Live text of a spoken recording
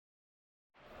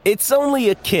It's only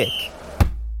a kick.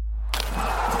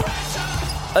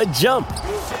 A jump.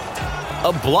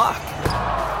 A block.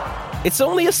 It's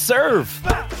only a serve.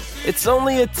 It's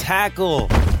only a tackle.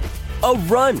 A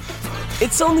run.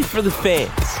 It's only for the fans.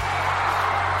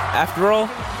 After all,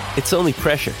 it's only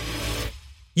pressure.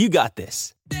 You got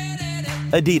this.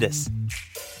 Adidas.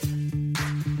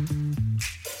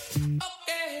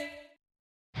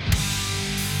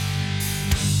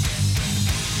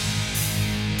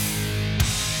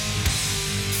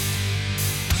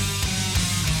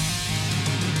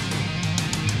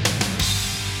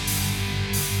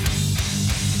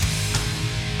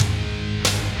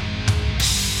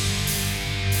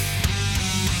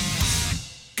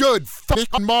 Good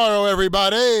fucking morrow,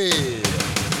 everybody.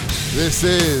 This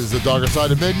is The Darker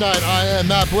Side of Midnight. I am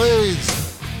Matt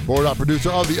Blades, board-op producer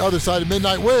of The Other Side of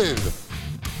Midnight with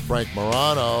Frank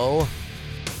Morano.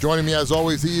 Joining me, as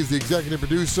always, he is the executive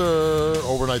producer,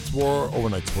 overnight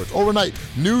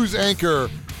news anchor,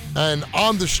 and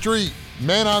on the street,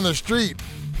 man on the street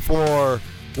for,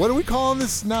 what are we calling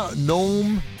this now?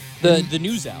 Gnome? The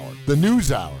News Hour. The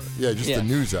News Hour. Yeah, just the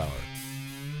News Hour.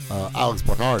 Alex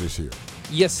Barnard is here.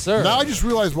 Yes, sir. Now I just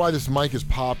realized why this mic is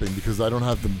popping, because I don't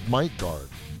have the mic guard.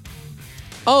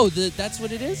 Oh, that's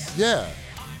what it is? Yeah.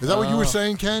 Is that what you were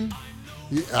saying, Ken?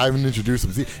 I haven't introduced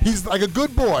him. See, he's like a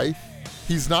good boy.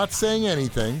 He's not saying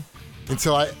anything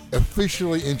until I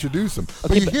officially introduce him.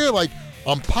 Okay, but you hear, like,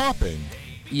 I'm popping.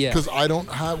 Yeah. Because I don't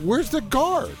have... Where's the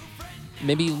guard?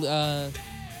 Maybe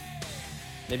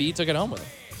he took it home with him.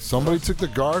 Somebody took the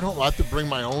guard home? I have to bring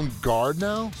my own guard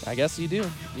now? I guess you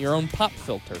do. Your own pop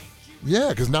filter. Yeah,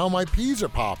 because now my peas are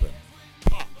popping.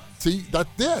 Pop. See, that's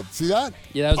dead. See that?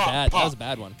 Yeah, that was Pop, bad. pop. That was a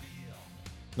bad one.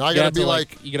 Now I got to be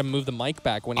like... You got to move the mic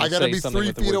back when you I say got to be something 3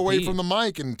 with the feet word away pee. from the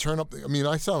mic and turn up the... I mean,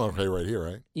 I sound okay right here,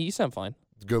 right? You sound fine.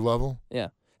 Good level? Yeah.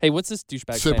 Hey, what's this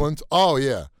douchebag's Siblings? Oh,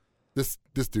 yeah. This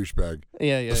douchebag.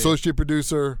 name? Yeah. Associate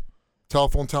producer,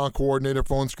 telephone talent coordinator,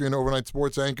 phone screen, overnight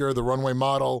sports anchor, the runway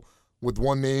model with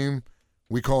one name.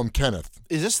 We call him Kenneth.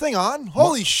 Is this thing on?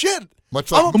 Holy shit! Much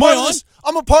like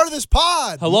I'm a part of this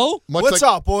pod. Hello? What's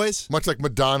up, boys? Much like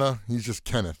Madonna, he's just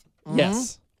Kenneth.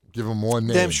 Yes. Give him one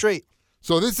name. Damn straight.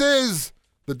 So this is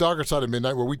The Darker Side of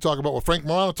Midnight, where we talk about what Frank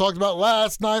Morano talked about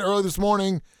last night, early this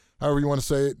morning, however you want to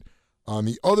say it, on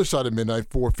The Other Side of Midnight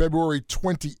for February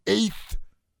 28th.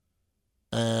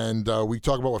 And we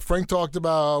talk about what Frank talked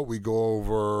about. We go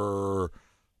over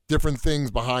different things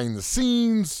behind the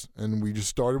scenes, and we just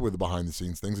started with the behind the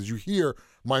scenes things. As you hear,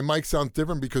 my mic sounds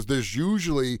different because there's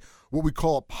usually what we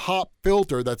call a pop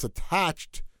filter that's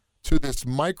attached to this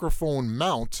microphone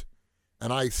mount,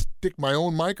 and I stick my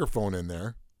own microphone in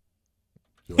there.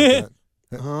 You like that?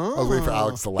 I was waiting for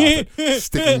Alex to laugh at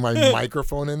sticking my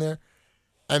microphone in there.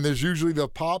 And there's usually the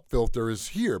pop filter is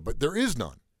here, but there is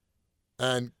none.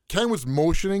 And Ken was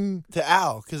motioning To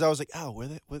Al, because I was like, Al,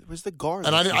 where's the guard?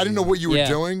 and I didn't know what you were Yeah.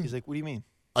 doing. He's like, what do you mean?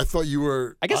 I thought you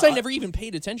were. I guess I never even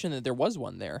paid attention that there was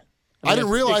one there. I didn't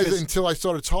realize because- it until I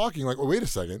started talking. Like, oh, wait a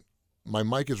second. My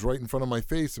mic is right in front of my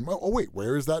face. And, oh, wait,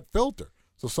 where is that filter?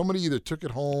 So somebody either took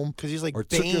it home Because he's like or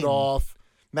Bane. took it off.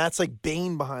 Matt's like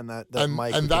Bane behind that And,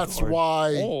 mic. and with the that's guard.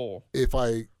 why Oh. if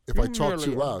I talk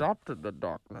too loud, adopted the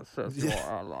darkness as Yeah. your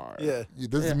ally. Yeah. it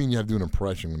doesn't mean you have to do an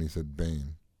impression when he said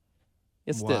Bane.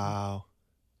 Yes, it Wow.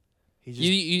 He just,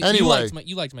 did. Anyway.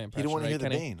 You liked my he impression, didn't want to right, hear the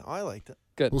Kenny? Bane. Oh, I liked it.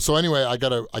 Good. Well, so anyway,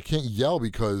 I can't yell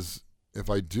because if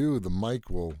I do, the mic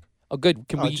will Oh, good.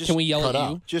 Can we yell cut at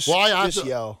out. you? Just, Well, I have just to-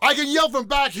 yell. I can yell from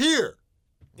back here.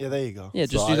 Yeah, there you go. Yeah,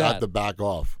 just so do I that. have to back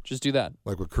off, Just do that.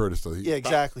 like what Curtis does. Yeah,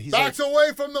 exactly. He's Backs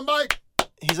away from the mic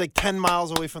he's like 10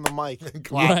 miles away from the mic. and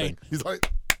clapping. Right. He's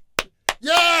like,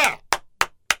 yeah!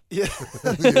 Yeah.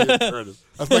 Curtis.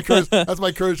 That's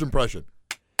my Curtis impression.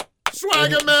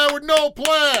 Swagger man with no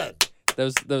plan.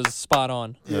 That was spot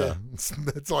on. Yeah.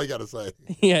 That's all you got to say.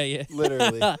 Yeah.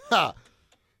 Literally.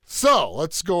 So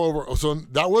let's go over. So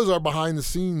that was our behind the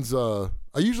scenes.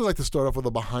 I usually like to start off with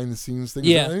a behind the scenes thing.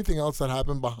 Yeah. Is there anything else that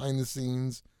happened behind the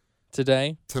scenes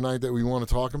Today. tonight that we want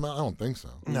to talk about? I don't think so.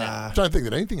 Nah. I'm trying to think.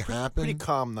 Did anything happen? Pretty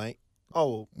calm night.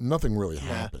 Oh, Nothing really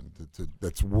happened that's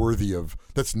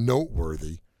that's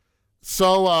noteworthy.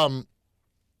 So,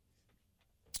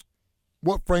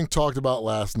 what Frank talked about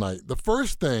last night,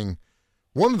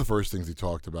 one of the first things he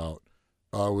talked about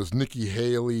was Nikki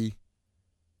Haley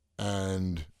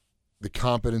and the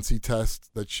competency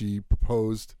test that she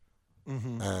proposed,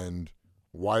 and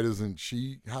why doesn't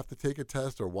she have to take a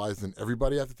test, or why doesn't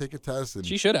everybody have to take a test? And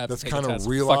She should have. That's to take a kind of test,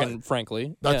 real. fucking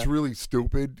frankly. That's yeah. really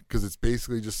stupid because it's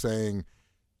basically just saying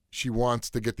she wants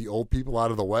to get the old people out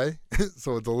of the way.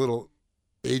 So it's a little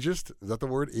ageist. Is that the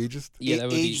word? Ageist? Yeah, that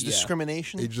would age be,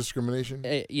 discrimination. Age discrimination?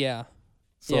 Yeah.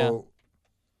 So,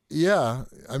 yeah,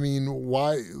 I mean,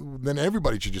 why? Then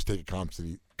everybody should just take a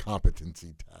competency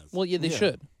test. Well, yeah, they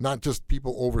should. Not just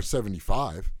people over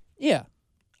 75. Yeah.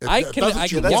 If I that's can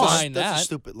what you get want. behind That's that. a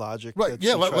stupid logic. Right, that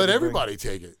yeah, she tried let to everybody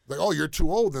take it. Like, oh, you're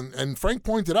too old. And Frank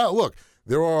pointed out, look,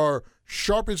 there are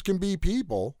sharp as can be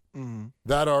people bring.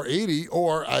 that are 80,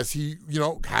 or as he,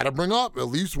 had to bring up at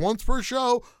least once per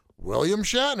show, William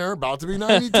Shatner, about to be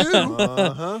 92.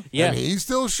 Uh-huh. Yeah. And he's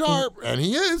still sharp, and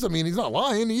he is. I mean, he's not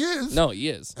lying, he is. No, he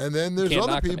is. And then there's Can't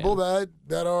other knock the people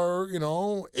that are,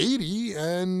 80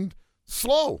 and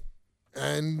slow.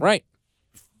 And Right.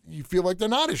 you feel like they're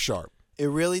not as sharp It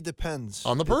really depends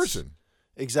on the person.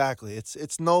 Exactly.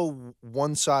 It's no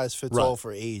one size fits Right. all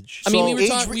for age. I mean, we were age,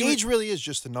 talking- age really is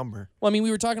just a number. Well, I mean,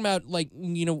 we were talking about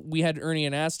we had Ernie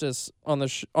Anastas on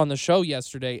the show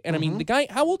yesterday, and I mean, the guy.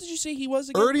 How old did you say he was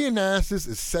again? Ernie Anastas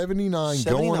is 79,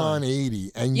 79. going on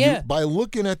 80. And Yeah. by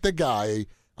looking at the guy,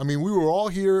 I mean, we were all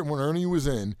here when Ernie was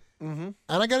in. Mm-hmm.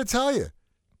 And I got to tell you,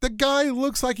 the guy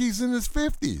looks like he's in his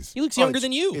 50s. He looks younger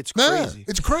than you. It's Yeah, crazy.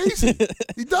 it's crazy.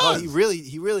 He Oh, does. he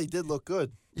really did look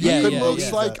good. Yeah, He yeah, looks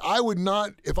yeah. like I would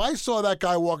not, if I saw that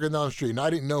guy walking down the street and I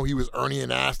didn't know he was Ernie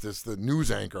Anastas, the news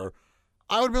anchor,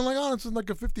 I would have been like, oh, this is like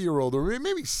a 50-year-old or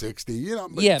maybe 60,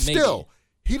 But Yeah, still,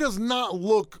 he does not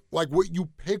look like what you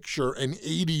picture an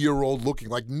 80-year-old looking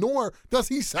like, nor does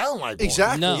he sound like one.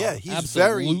 Exactly. No, Yeah, he's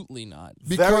very absolutely not.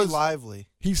 very Because lively.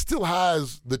 he still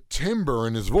has the timbre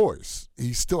in his voice.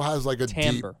 He still has like a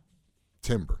Timbre. deep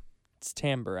timbre. It's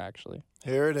timbre, actually.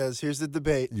 Here it is. Here's the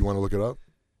debate. You want to look it up?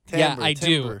 Yeah, Timbre, I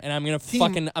timbre. do, and I'm gonna Tim-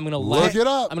 laugh. Look it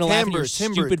up. I'm gonna laugh in your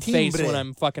Timbre, stupid face timbre. when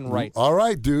I'm fucking right. All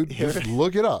right, dude. Here- Just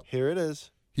look it up. Here it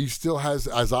is. He still has,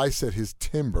 as I said, his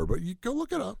timbre, but you go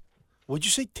look it up. Would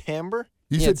you say timbre?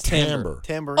 He Yeah, said it's timbre. timbre,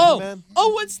 Tambourine Oh, man?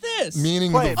 what's this?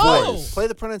 meaning Play the it. Play Oh. it. voice. Play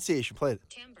the pronunciation. Play it.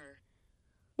 Timbre.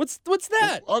 What's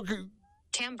that? Okay,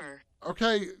 Timbre.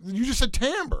 okay. You just said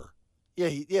timbre. Yeah,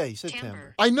 he said Timbre.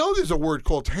 timbre. I know there's a word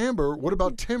called timbre. What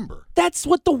about timbre? That's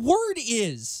what the word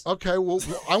is. Okay, well,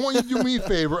 I want you to do me a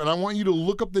favor, and I want you to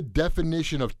look up the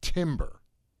definition of timbre.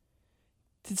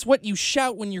 It's what you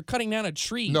shout when you're cutting down a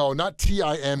tree. No, not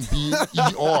Timber.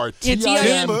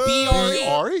 Yeah,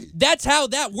 Timbre. That's how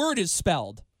that word is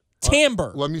spelled.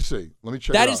 Timbre. Let me see. Let me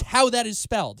check That it is out. how that is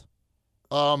spelled.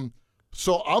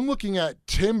 So I'm looking at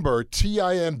timbre,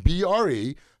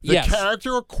 Timbre, the Yes.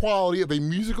 character or quality of a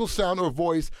musical sound or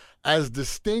voice as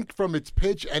distinct from its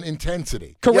pitch and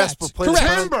intensity. Correct. Yes, but play Correct.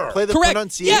 the, Timbre. play the Correct.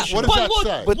 pronunciation. Yeah, What does but that look,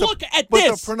 say? But the- look at But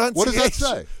this. the pronunciation. What does that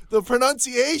say? The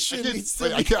pronunciation needs to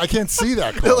be. I can't see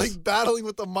that They're close. like battling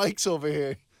with the mics over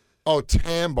here. Oh,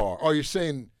 timbre. Oh, you're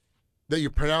saying that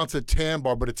you pronounce it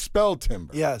timbre, but it's spelled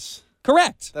timbre. Yes,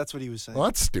 Correct. that's what he was saying. Well,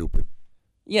 that's stupid.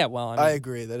 Yeah, well, I, mean, I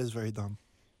agree. That is very dumb.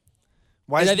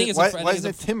 Why And I isn't think it, it's a why, fr- I why think isn't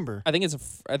it's it a timber? I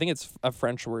think it's a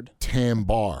French word.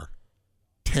 Timbre.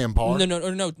 Timbre.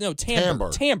 No, timbre.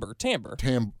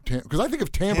 Because I think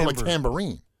of timbre like Timbre.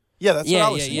 tambourine. Yeah, that's Yeah, what I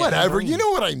was yeah, saying. yeah. Whatever. Tambourine. You know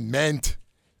what I meant.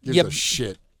 Gives Yep. a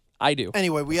shit. I do.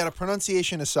 Anyway, we had a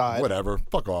pronunciation aside. Whatever.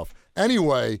 Fuck off.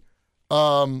 Anyway,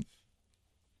 Ernie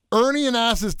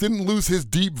Anastas didn't lose his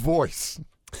deep voice.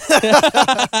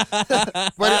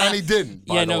 And he didn't.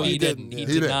 by Yeah, the no, way. he didn't. He He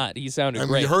did didn't. not. He sounded And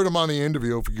great. you heard him on the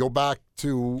interview. If you go back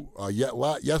to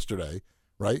yesterday,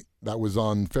 right? That was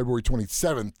on February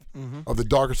 27th of The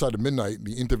Darker Side of Midnight,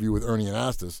 the interview with Ernie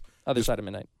Anastas. Other side of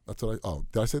midnight. That's what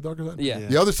did I say Darker Side? Yeah. Yeah.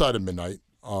 The Other Side of Midnight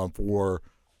for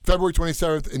February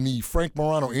 27th in the Frank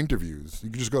Morano interviews. You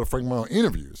can just go to Frank Morano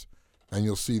interviews and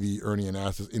you'll see the Ernie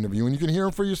Anastas interview and you can hear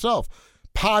him for yourself.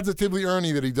 Positively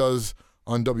Ernie that he does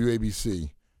on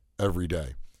WABC every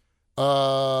day.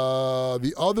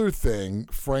 The other thing,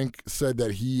 Frank said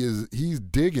that he's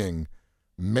digging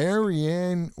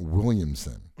Marianne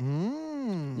Williamson.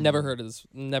 Never heard of this.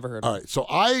 Never heard All of it. right, so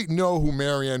I know who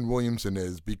Marianne Williamson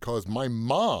is because my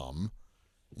mom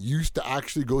used to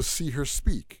actually go see her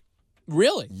speak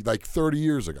Really? like 30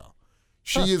 years ago.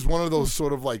 She is one of those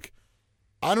sort of like,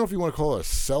 I don't know if you want to call her a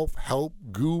self-help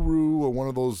guru or one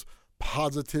of those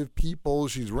positive people.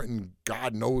 She's written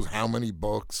God knows how many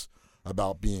books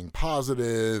about being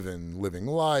positive and living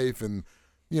life and,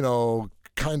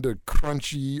 kind of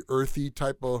crunchy, earthy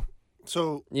type of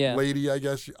So, Yeah. lady, I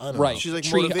guess. I don't Right. know. She's like a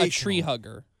motivational. tree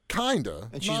hugger. Kinda.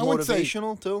 and she's No, I would say-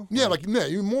 motivational too. Yeah,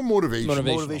 you're more motivational.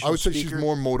 Motivational. I would say Speaker. she's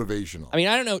more motivational. I mean,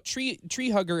 I don't know. Tree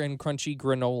hugger and crunchy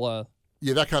granola.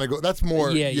 Yeah, that kind of that's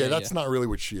more. Yeah, Yeah, yeah, that's yeah. not really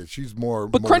what she is. She's more.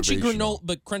 But crunchy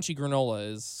motivational.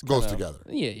 granola is Goes kinda- together.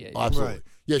 Yeah. Absolutely. Right.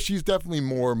 Yeah, she's definitely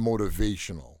more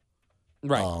motivational.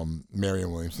 Right.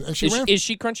 Marianne Williamson, and she ran. Is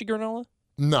she crunchy granola?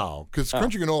 No, because Oh.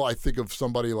 crunchy granola, I think of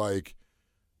somebody like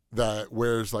that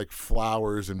wears like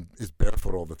flowers and is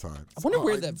barefoot all the time. I wonder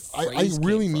where that I phrase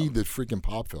really came need from. the freaking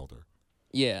pop filter.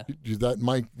 Yeah. Did that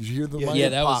Mike? Did you hear the mic? Yeah,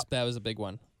 pop. that was a big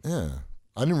one. Yeah.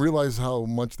 I didn't realize how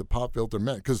much the pop filter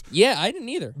meant Yeah, I didn't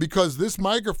either. because this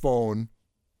microphone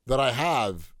that I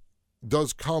have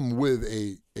does come with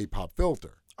a pop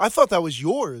filter. I thought that was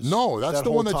yours. No, that's that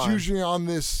the one whole that's time. usually on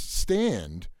this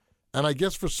stand, and I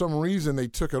guess for some reason they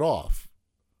took it off.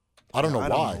 I don't know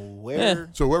why. Where?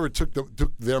 So whoever took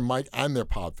their mic and their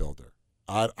pop filter,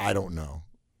 I don't know.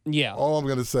 Yeah. All I'm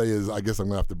gonna say is I guess I'm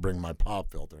gonna have to bring my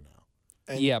pop filter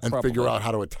now Yeah, and probably. figure out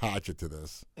how to attach it to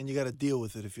this. And you got to deal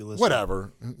with it if you listen.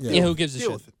 Whatever. Yeah, who gives a Deal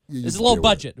shit? with it. You It's a deal low with it.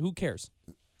 budget. Who cares?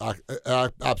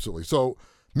 Absolutely. So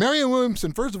Marianne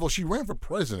Williamson, first of all, she ran for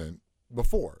president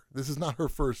before. This is not her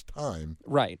first time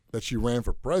Right. that she ran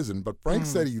for president, but Frank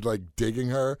said he like digging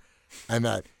her and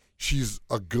that she's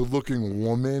a good-looking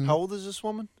woman. How old is this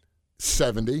woman?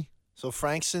 70. So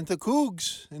Frank's into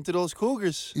into those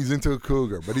cougars. He's into a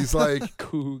cougar, but he's like,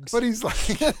 Cougs. but he's like,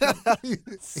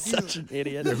 Such an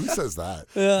idiot. yeah, who says that?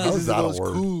 Yeah. How He's is into that a those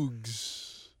word?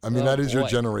 cougs. I mean, Oh, that is your boy.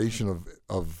 generation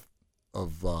of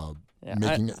Yeah,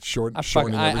 making it short, I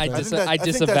shortening everything. I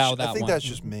disavow that I think one. that's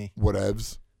just me.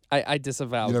 Whatevs. I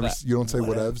disavow You never, that. you don't say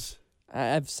whatevs.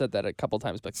 I've said that a couple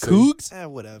times, but Say- Cougs?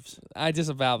 Whatevs. I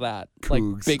disavow that.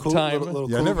 Cougs. Like big time.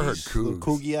 Yeah, I never heard Little cougs.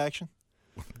 cougie action.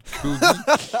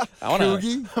 Coogie. I wanna,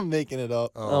 Coogie. I'm making it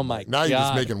up. Oh my Now you're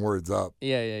just God. making words up.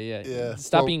 Yeah. Yeah.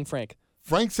 Stop So- being Frank.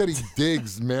 Frank said he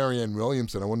digs Marianne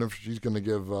Williamson. I wonder if she's going to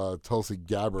give Tulsi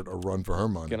Gabbard a run for her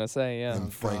money Gonna say, yeah. in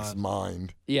Frank's God.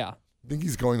 mind. Yeah. I think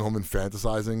he's going home and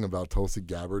fantasizing about Tulsi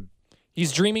Gabbard.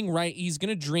 He's dreaming, right? He's going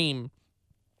to dream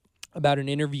about an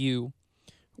interview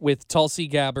with Tulsi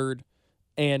Gabbard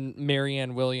and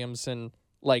Marianne Williamson,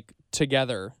 like,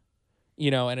 together,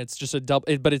 and it's just a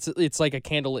double, but it's like a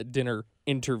candlelit dinner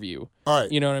interview. All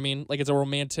right. You know what I mean? Like, it's a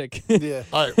romantic. Yeah.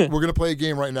 All right. We're going to play a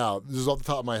game right now. This is off the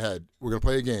top of my head. We're going to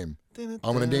play a game. I'm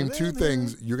going to name two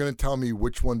things. You're going to tell me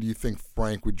which one do you think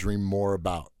Frank would dream more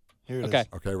about. Here it is. Okay.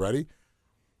 Okay, ready?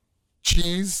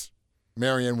 Cheese,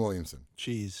 Marianne Williamson.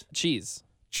 Cheese. Cheese.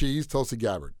 Cheese, Tulsi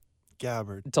Gabbard.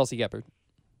 Gabbard. Tulsi Gabbard.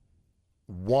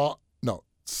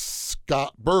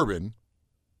 Scott Bourbon,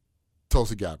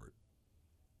 Tulsi Gabbard.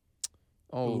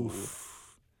 Oh.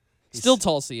 Oof. Still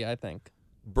Tulsi, I think.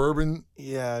 Bourbon,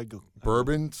 Yeah.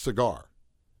 bourbon, cigar.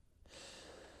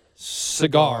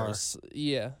 Cigars.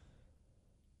 Yeah.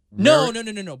 Mary-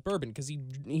 No. Bourbon, because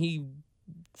he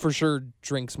for sure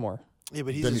drinks more. Yeah,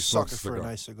 but he's Then a he smokes sucker a for a cigar.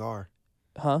 nice cigar.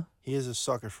 Huh? He is a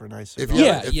sucker for a nice If cigar. he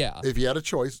Yeah, had, if, yeah. If he had a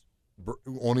choice,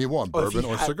 only one, Oh, if bourbon he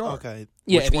or had- cigar. Okay.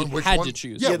 Yeah, Which if he one- which had one- to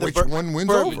choose. Yeah, Yeah, the which bur- one wins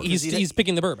bourbon. over? He's Because he's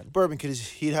picking the bourbon. Bourbon, because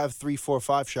he'd have 3, 4,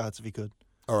 5 shots if he could.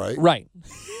 All right. Right.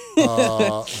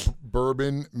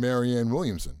 Bourbon, Marianne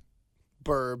Williamson.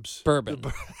 Burbs. Bourbon.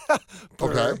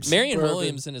 Burbs. Marianne Bourbon.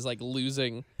 Williamson is like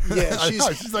losing Yeah, I know,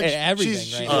 she's she's like, everything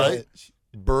she's, right All now. right.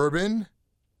 Bourbon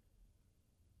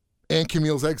and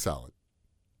Camille's egg salad.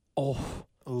 Oh,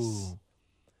 Ooh.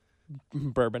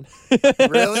 bourbon.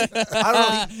 Really?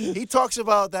 I don't know. He talks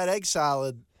about that egg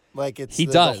salad like it's He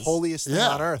the does. holiest thing Yeah.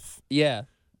 on earth. Yeah,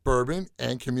 Bourbon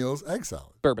and Camille's egg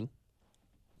salad. bourbon.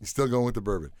 He's still going with the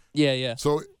bourbon. Yeah.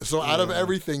 So out of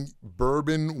everything,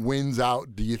 bourbon wins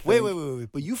out. Do you think? Wait.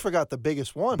 But you forgot the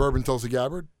biggest one. Bourbon, Tulsi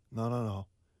Gabbard. No.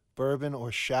 Bourbon or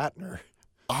Shatner.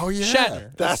 Oh yeah,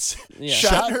 Shatner. That's Yeah.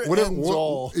 Shatner What, ends what-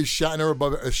 all. is Shatner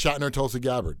above Shatner, Tulsi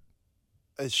Gabbard?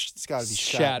 It's got to be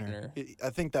Shatner. Shatner. I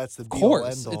think that's the Of be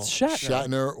course, all, end all. it's Shatner.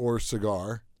 Shatner or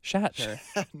cigar? Shatner.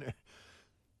 Shatner.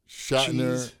 Shatner.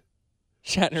 Cheese.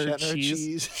 Shatner, Shatner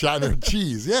cheese. Shatner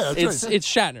cheese. Yeah, that's right. It's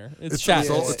Shatner. It's It's Shatner.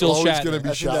 al- It's still always Shatner. gonna be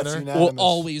I think that's Shatner. Will unanimous.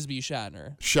 always be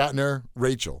Shatner. Shatner,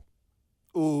 Rachel.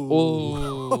 Ooh.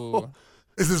 Ooh.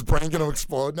 Is his brain gonna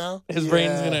explode now? His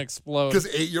brain's Yeah. gonna explode. Because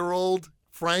 8-year-old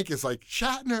Frank is like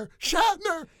Shatner.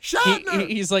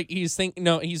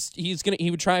 He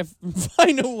would try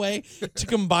find a way to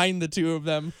combine the two of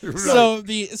them. Right. So then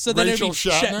it'd be Rachel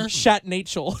Shatner?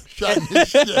 Shatnachel.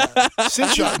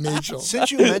 Shatner.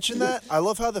 Since you mentioned that, I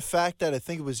love how the fact that I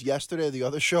think it was yesterday or the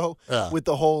other show Yeah. with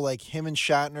the whole like him and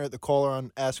Shatner, the caller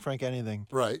on Ask Frank Anything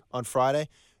Right. on Friday,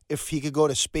 if he could go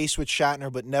to space with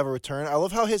Shatner but never return. I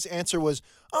love how his answer was,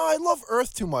 "Oh, I love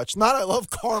Earth too much, not I love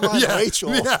Carmine and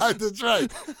Rachel." Yeah, that's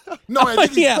right. No, I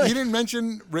think Yeah. he didn't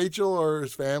mention Rachel or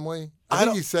his family. I think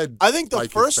don't- he said. I think the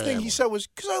like his first thing family. he said was,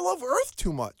 "Because I love Earth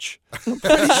too much." I'm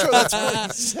pretty sure that's what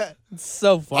he said. It's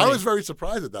so funny. I was very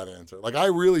surprised at that answer. Like I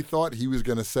really thought he was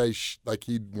going to say like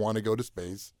he'd want to go to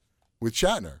space with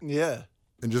Shatner Yeah.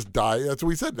 and just die. That's what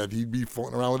he said, that he'd be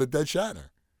floating around with a dead Shatner.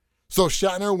 So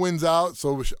Shatner wins out.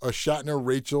 So a Shatner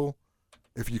Rachel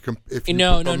If you if you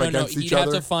No. put them against each You'd have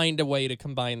other, to find a way to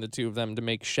combine the two of them to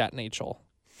make Shatnature.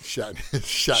 Shatnator.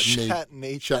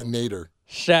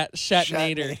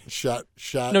 Shatnator.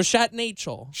 Shat. No,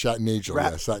 Shatnature. Shatnature.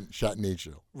 Rat- Yeah,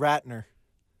 Shatnature. Ratner.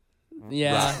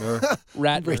 Yeah. Ratner.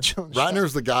 Ratner. Rachel.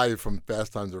 Ratner's the guy from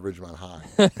Fast Times at Ridgemont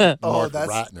High. Oh, Mark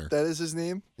that's Ratner. that is his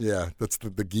name. Yeah, that's the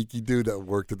geeky dude that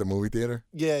worked at the movie theater.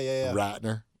 Yeah.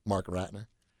 Ratner, Mark Ratner.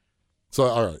 So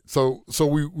all right, so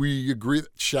we agree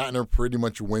that Shatner pretty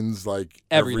much wins like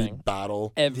every Everything.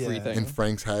 battle Everything. in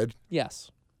Frank's head.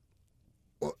 Yes.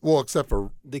 Well, except for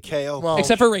The KO. well,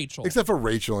 Except for Rachel.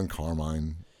 Rachel and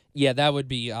Carmine. Yeah, that would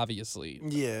be obviously.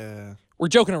 yeah. We're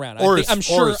joking around. Or I'm his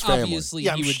sure family. obviously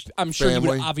Yeah, he would. I'm sure he would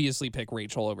family. obviously pick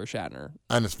Rachel over Shatner.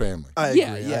 And his family. I agree.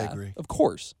 Yeah, yeah. I agree. Of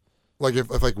course. Like if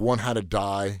like one had to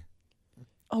die.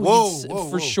 Oh, Whoa, you'd whoa,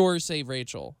 for whoa. sure save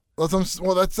Rachel. That's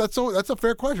a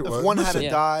fair question. If Well, one had listen, to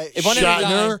Yeah. die, If one had to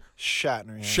Shatner,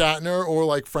 Shatner. Yeah. Shatner, or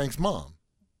like Frank's mom.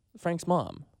 Frank's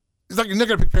mom. It's like you're not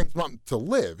gonna pick Frank's mom to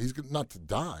live. He's not to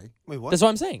die. Wait, what? That's what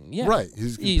I'm saying. Yeah. Right.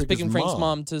 He's gonna pick picking his Frank's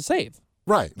mom to save.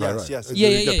 Right. Yes, right. yes. Yeah,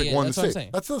 You yeah, gotta yeah, pick yeah, one that's to what I'm save. saying.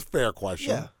 That's a fair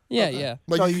question. Yeah. Yeah, Okay. yeah.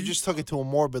 Like no, you just took it to a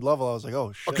morbid level. I was like,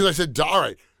 oh shit. Because I said, all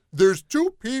right, there's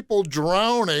two people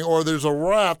drowning, or there's a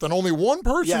raft, and only one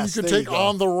person Yes, you can there you take go.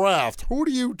 on the raft. Who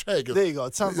do you take? There you go.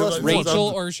 It sounds Yeah, less like, morbid. Rachel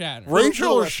or Shatner.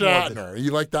 Rachel or less morbid. Shatner?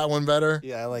 You like that one better?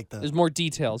 Yeah, I like that. There's more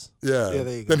details. Yeah. Yeah,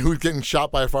 there you go. Then who's getting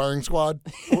shot by a firing squad?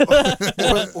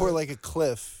 or like a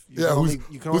cliff. You Yeah, can who's- only,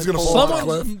 you can who's only gonna pull fall one off out.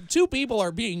 the cliff? Two people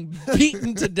are being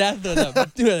beaten to death with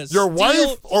a Your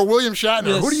wife or William Shatner?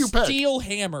 with a Who do you pick? steel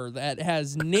hammer that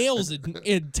has nails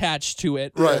attached to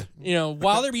it. Right. You know,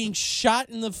 while they're being shot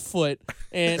in the foot,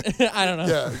 and I don't know.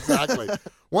 Yeah, exactly.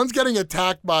 One's getting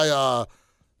attacked by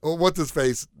what's his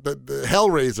face? The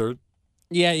Hellraiser.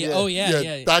 Yeah. Yeah. Oh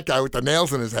yeah. That guy with the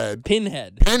nails in his head.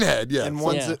 Pinhead. Pinhead, yeah. And So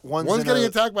one's Yeah. one's in getting a,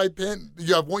 attacked by Pin.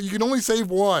 You have one. You can only save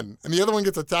one, and the other one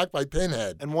gets attacked by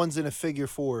Pinhead. and one's in a figure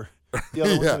four. The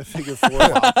other Yeah. one's in a figure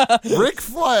four. Ric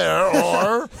Flair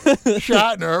or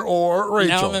Shatner or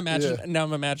Rachel. Now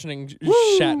I'm imagining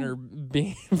Shatner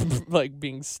being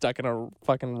being stuck in a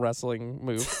fucking wrestling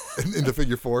move. in the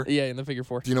figure four. Yeah, in the figure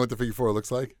four. Do you know what the figure four looks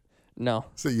like? No,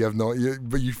 So you have no.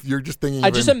 But you're just thinking. I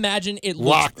of just him imagine it looks.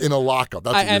 locked in a lockup.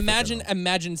 That's what I you're thinking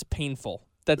imagine it's painful.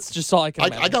 That's just all I can of.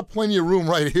 imagine. I got plenty of room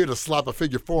right here to slap a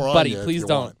figure four on Buddy, you. if please you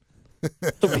don't. want.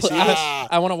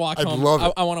 I want to walk I'd home. love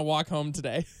it. I want to walk home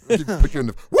today. Put you in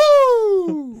the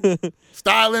woo,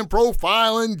 styling,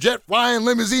 profiling, jet flying,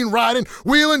 limousine riding,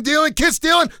 wheeling, dealing, kiss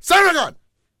stealing, son of a gun.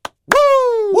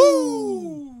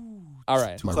 Woo! All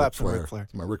right. It's my Claps Ric for Flair. Ric Flair.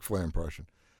 It's my Ric Flair impression.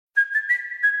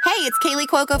 Hey, it's Kaylee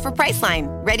Cuoco for Priceline.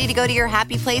 Ready to go to your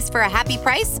happy place for a happy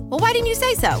price? Well, why didn't you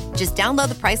say so? Just download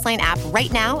the Priceline app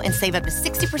right now and save up to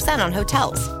 60% on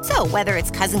hotels. So whether it's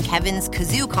Cousin Kevin's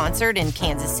Kazoo concert in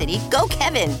Kansas City, go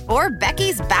Kevin, or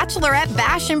Becky's Bachelorette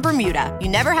Bash in Bermuda, you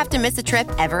never have to miss a trip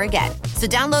ever again. So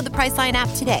download the Priceline app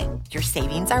today. Your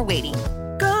savings are waiting.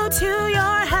 Go to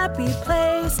your happy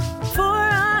place for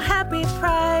a happy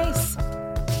price.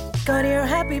 Go to your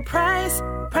happy price,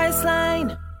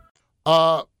 Priceline.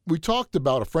 Frank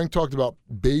talked about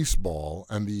baseball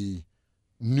and the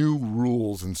new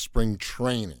rules in spring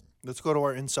training. Let's go to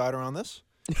our insider on this.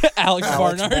 Alex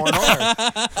Alex Barnard. Barnard.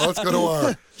 Now let's go to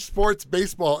our sports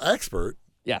baseball expert,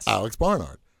 Yes. Alex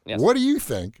Barnard. Yes. What do you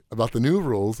think about the new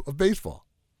rules of baseball?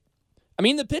 I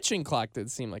mean, the pitching clock did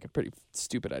seem like a pretty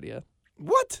stupid idea.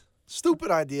 What?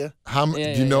 Stupid idea. Do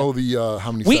you know the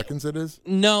how many seconds it is?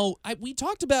 No, we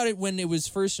talked about it when it was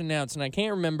first announced, and I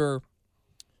can't remember.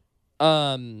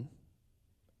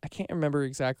 I can't remember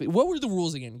exactly. What were the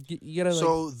rules again? You gotta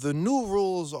So the new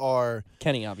rules are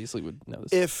Kenny obviously would know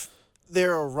this. if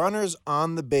there are runners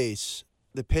on the base,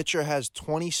 the pitcher has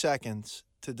 20 seconds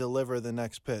to deliver the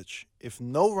next pitch. If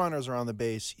no runners are on the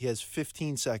base, he has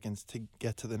 15 seconds to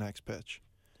get to the next pitch.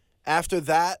 After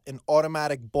that, an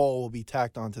automatic ball will be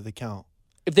tacked onto the count.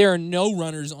 If there are no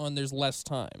runners on, there's less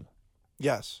time.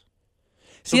 Yes.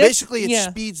 See, So that's- basically, it yeah.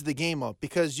 speeds the game up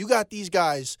because you got these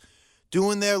guys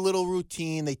doing their little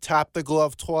routine. They tap the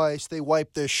glove twice. They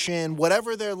wipe their shin.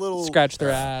 Whatever their little Scratch their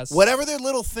ass. Whatever their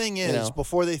little thing is know.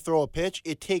 before they throw a pitch,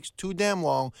 it takes too damn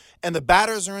long. And the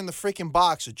batters are in the freaking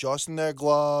box adjusting their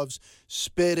gloves,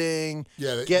 spitting,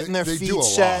 Yeah, getting their they do feet a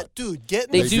set. lot. Dude, get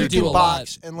in They the do freaking do a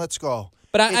box and let's go.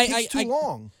 But It takes too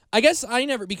long. I guess I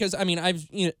never, because I mean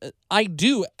I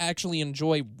do actually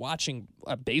enjoy watching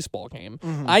a baseball game.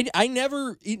 Mm-hmm.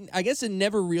 I guess it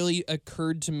never really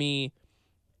occurred to me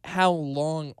how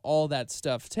long all that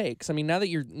stuff takes. I mean, now that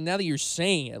you're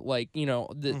saying it, like, you know,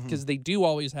 because they do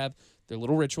always have their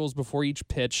little rituals before each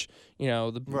pitch. You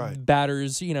know, the Right.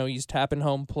 batters, you know, he's tapping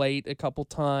home plate a couple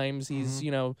times. He's,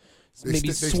 you know, They maybe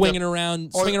they swinging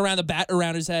around the bat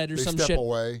around his head or They some step shit.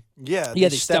 away. Yeah, Yeah, they they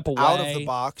step step out of away. the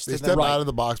box. They to step then, out of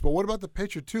the box. But what about the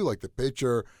pitcher too? Like the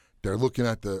pitcher, they're looking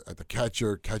at the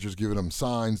catcher. Catcher's giving them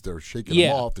signs. They're shaking Yeah.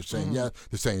 them off. They're saying yes.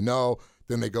 They're saying no.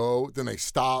 Then they go. Then they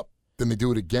stop. Then they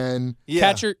do it again.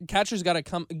 Yeah. Catcher's got to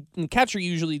come. Catcher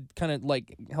usually kind of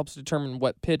like helps determine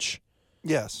what pitch.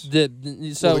 Yes.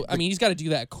 So Well, I mean, he's got to do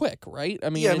that quick, right? I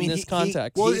mean, Yeah, I in mean, this he-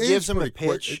 context, Well, He it gives is them a pretty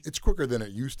quick. pitch. It's quicker than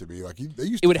it used to be. Like they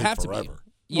used it to would take have to forever. be.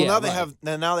 Well, Yeah, now they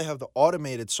right. have the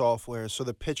automated software, so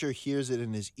the pitcher hears it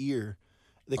in his ear.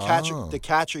 The Oh.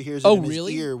 catcher hears it Oh, in his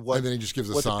really? ear. What, And then he just gives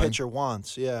a what sign. the pitcher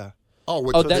wants. Yeah. Oh,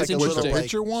 what, Oh, the, that's what the interesting.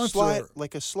 pitcher wants? slide, Or,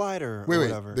 like a slider wait, or wait.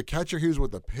 whatever. The catcher hears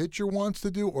what the pitcher wants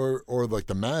to do, or like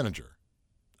the manager.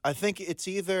 I think it's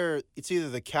either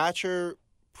the catcher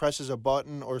presses a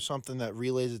button or something that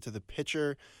relays it to the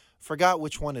pitcher. Forgot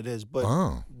which one it is, but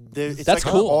Oh, it's That's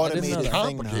like cool. I an didn't know automated that.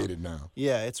 thing now. complicated now.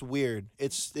 Yeah, it's weird.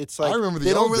 It's I like remember the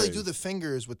they don't old really days. do the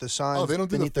fingers with the signs. Oh, they don't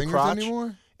do the beneath fingers crotch.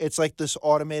 anymore. It's like this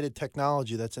automated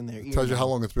technology that's in their ear. It tells you now. how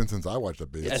long it's been since I watched a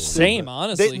baseball. Yeah, game. same,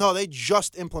 honestly. They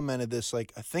just implemented this.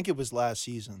 Like I think it was last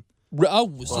season.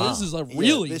 Oh, so this is like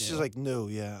really Yeah, this new. is like new.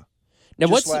 Yeah, now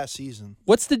just what's last season.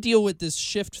 what's the deal with this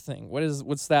shift thing?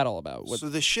 What's that all about? What, So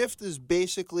the shift is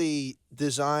basically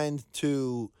designed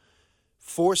to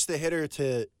force the hitter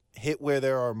to hit where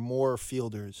there are more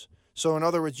fielders. So in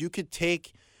other words, you could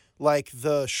take like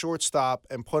the shortstop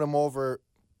and put him over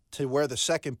to where the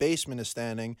second baseman is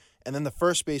standing, and then the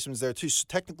first baseman's there too. So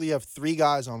technically, you have three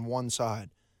guys on one side.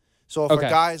 So if Okay. a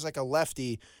guy is like a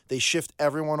lefty, they shift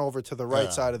everyone over to the right Yeah.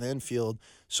 side of the infield.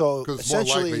 So Because more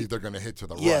essentially, likely they're going to hit to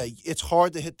the yeah, right. it's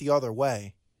hard to hit the other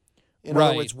way. In Right.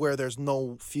 other words, where there's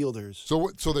no fielders. So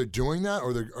what? So they're doing that,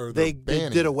 or they're They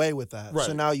banning did it? away with that. So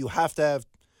Right. now you have to have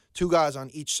two guys on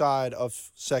each side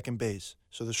of second base.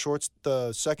 So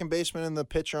the second baseman and the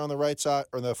pitcher on the right side,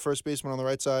 or the first baseman on the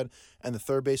right side, and the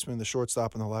third baseman and the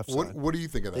shortstop on the left What side. do you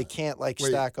think of that? They can't like Wait,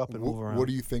 stack up and move around. What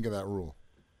do you think of that rule?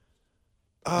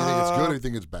 Do you think it's good or do you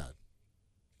think it's bad?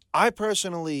 I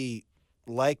personally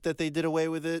like that they did away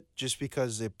with it just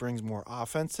because it brings more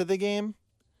offense to the game.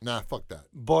 Nah, fuck that.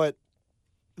 But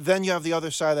then you have the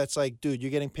other side that's like, dude,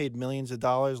 you're getting paid millions of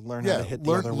dollars. Learn how to hit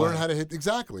the other learn way. how to hit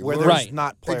exactly. Where learn, there's Right.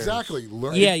 not players. Exactly.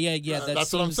 Learn. yeah. That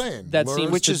that's what I'm seems- saying. That Learn-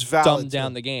 seems Which to is valid, dumb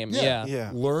down too. the game. Yeah.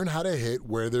 Yeah. Learn how to hit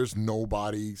where there's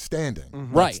nobody standing.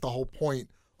 That's Right. the whole point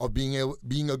of being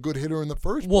a good hitter in the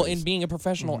first Well, place. in being a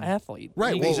professional athlete,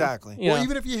 Right, you- well, Exactly. you know, Well,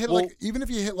 even if you hit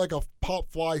Well- like a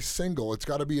pop fly single, it's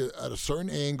got to be at a certain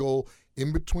angle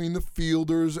in between the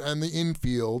fielders and the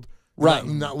infield, Right.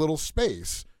 in that little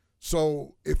space.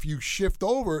 So if you shift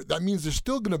over, that means there's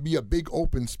still going to be a big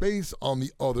open space on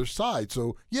the other side.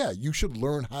 So yeah, you should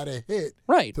learn how to hit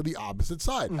Right. to the opposite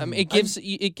side. It gives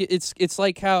it's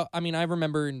like how I mean I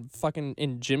remember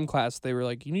in gym class they were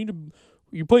like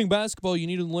you're playing basketball you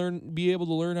need to be able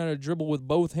to learn how to dribble with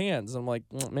both hands. I'm like,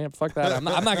 man, fuck that. I'm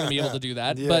not going to be able to do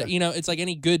that. Yeah. But it's like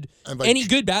any good And like-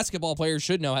 good basketball player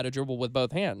should know how to dribble with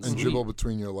both hands. and dribble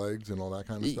between your legs and all that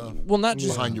kind of stuff. Well, not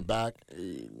just Behind your back.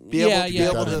 Be able, yeah, be yeah,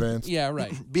 able That to advanced. yeah,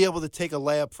 right. be able to take a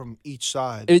layup from each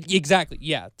side. Exactly.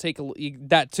 Yeah,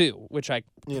 that too, which I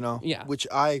yeah. Which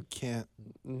I can't.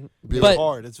 Be But- It's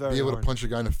hard. It's very be able hard. to punch a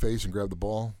guy in the face and grab the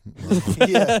ball.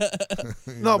 yeah.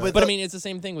 No, but But I mean, it's the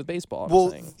same thing with baseball. I'm well,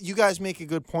 saying. you guys make a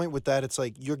good point with that. It's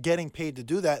like you're getting paid to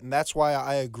do that, and that's why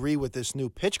I agree with this new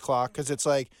pitch clock because it's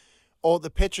like all the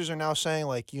pitchers are now saying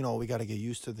like, we got to get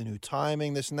used to the new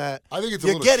timing, this and that. I think it's a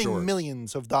You're little getting short.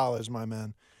 millions of dollars, my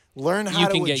man. Learn You how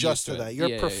can to get adjust used to to it. that. You're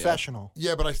Yeah, yeah, yeah. professional.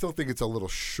 Yeah, but I still think it's a little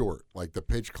short. Like the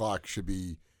pitch clock should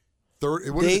be 30.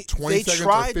 What is it, 20 they seconds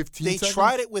tried or 15 they seconds?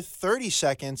 tried it with 30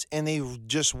 seconds, and they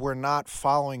just were not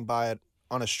following by it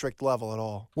on a strict level at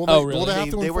all. Well, Oh, they, really? well, they have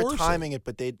to They were enforce timing it,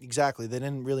 but they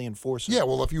didn't really enforce it. Yeah,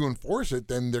 well, if you enforce it,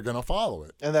 then they're going to follow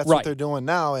it. And that's Right. what they're doing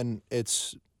now. And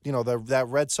it's, that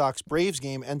Red Sox Braves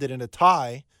game ended in a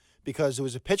tie because it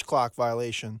was a pitch clock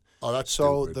violation. Oh, that's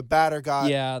So stupid. the batter got.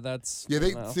 Yeah, that's Yeah,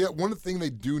 no. see, one thing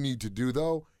they do need to do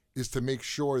though is to make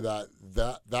sure that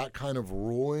kind of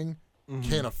ruling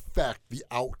can affect the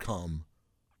outcome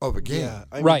of a game. Yeah,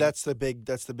 I mean, Right. that's the big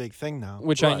thing now.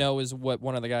 which I Right. know is what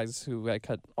one of the guys who I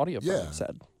cut audio from Yeah.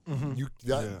 said. I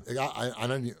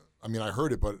mean, I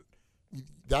heard it, but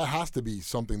that has to be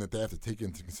something that they have to take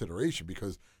into consideration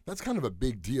because that's kind of a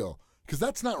big deal. Because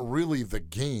that's not really the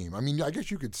game. I mean, I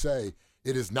guess you could say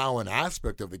it is now an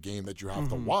aspect of the game that you have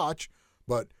to watch,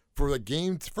 but for the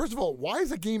game, first of all, why is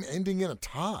the game ending in a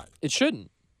tie? It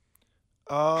shouldn't.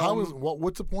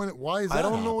 What's the point? Why is that? I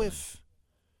don't know happening? if.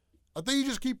 I think you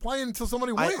just keep playing until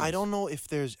somebody wins. I don't know if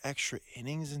there's extra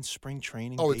innings in spring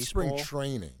training. Oh, baseball. it's spring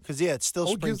training. Because it's still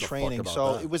Who spring gives a fuck training. about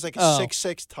So that? it was like a Oh.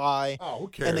 6-6 tie. Oh, who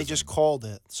cares? And they just then? called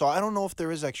it. So I don't know if there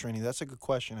is extra inning. That's a good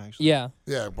question, actually. Yeah.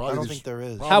 Yeah, probably. I don't just- think there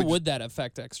is. probably How just- would that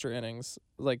affect extra innings?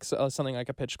 Like something like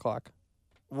a pitch clock.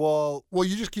 Well, Well,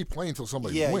 you just keep playing until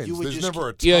somebody Yeah, wins. you would There's just never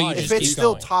a tie. Yeah, you if just it's keep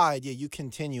still going. tied, yeah, you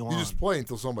continue on. You just play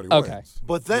until somebody Okay. wins.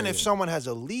 But then Yeah, if yeah. someone has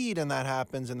a lead and that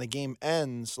happens and the game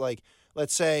ends, like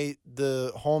let's say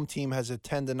the home team has a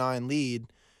 10-9 lead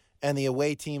and the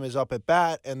away team is up at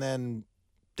bat and then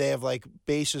they have like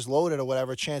bases loaded or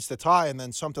whatever, chance to tie, and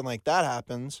then something like that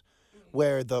happens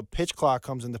where the pitch clock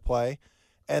comes into play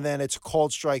and then it's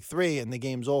called strike 3 and the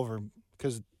game's over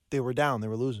because they were down, they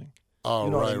were losing. Oh,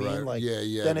 You know right, what I mean? right. Like, yeah,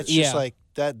 yeah. Then it's Yeah. just like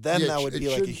that. Then Yeah, that it would sh- be it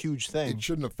like a shouldn't- huge thing. It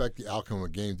shouldn't affect the outcome of a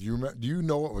game. Do you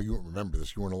know? Well, you won't remember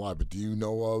this. You weren't alive, but do you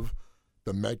know of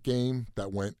the Met game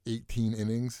that went 18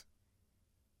 innings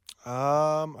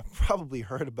I've probably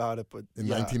heard about it, but in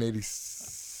yeah.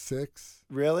 1986?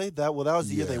 Really? That was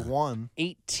the year they Yeah. won.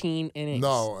 18 innings.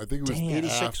 No, I think it was Damn.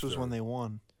 86 was after. when they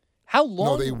won. How No,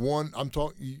 long? they won. I'm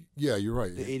talking. Yeah, you're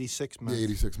right. The 86 The Mets.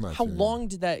 86 Mets. How yeah. long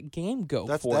did that game go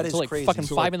That for? is Until like crazy. fucking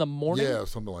So, 5 like, in the morning? Yeah,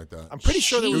 something like that. I'm pretty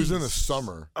sure It was in the Jeez.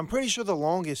 summer. I'm pretty sure the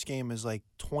longest game is like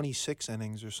 26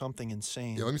 innings or something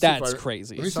insane. Yeah, let me see if That's I-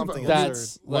 crazy. Let me see if I- Something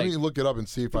That's Let me like look it up and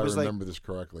see if It I was like- remember this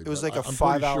correctly. it was but like a I'm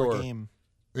pretty 5-hour sure- game.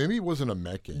 Maybe it wasn't a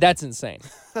Met game. that's insane.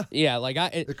 Yeah, like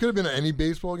It could have been any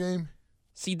baseball game.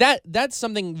 see that's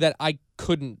something that I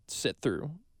couldn't sit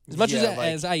through. As much Yeah, like-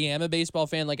 as I am a baseball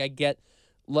fan, like I get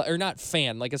or not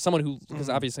fan, like as someone who because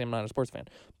Mm-hmm. obviously I'm not a sports fan,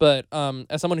 but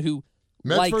as someone who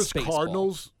Mets likes versus baseball.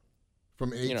 Cardinals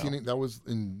from 18. know. That was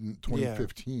in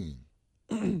 2015.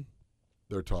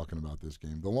 They're talking about this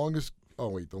game. The longest. Oh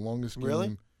wait, the longest game.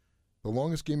 Really? The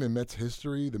longest game in Mets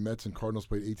history. The Mets and Cardinals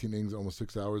played 18 innings, almost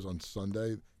 6 hours on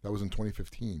Sunday. That was in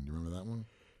 2015. You remember that one?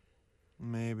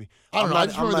 Maybe. I don't I'm know. Not, I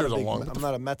just I'm, remember not a there's a big, long- what the I'm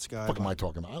not a Mets guy. What am but- I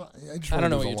talking about? I just I don't remember know there's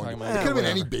what a you're long talking game. about. It could have been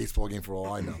any Whatever. baseball game for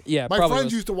all I know. Yeah, My probably friends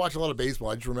was. used to watch a lot of baseball.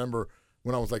 I just remember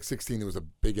when I was like 16, there was a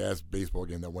big ass baseball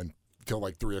game that went till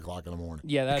like 3 o'clock in the morning.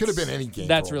 Yeah, that it could have been any game.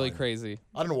 That's for all really I know. crazy.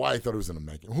 I don't know why I thought it was in a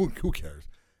Met game. Who cares?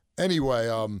 Anyway,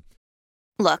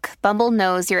 Look, Bumble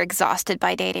knows you're exhausted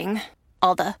by dating.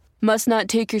 All the must not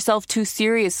take yourself too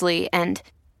seriously and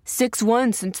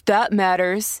 6'1" since that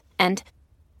matters. And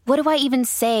what do I even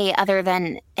say other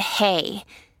than hey?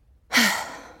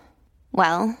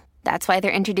 Well, that's why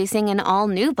they're introducing an all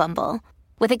new Bumble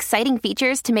with exciting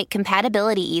features to make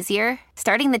compatibility easier,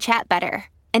 starting the chat better,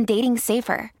 and dating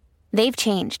safer. They've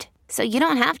changed, so you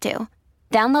don't have to.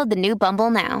 Download the new Bumble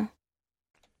now.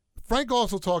 Frank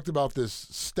also talked about this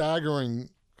staggering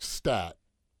stat.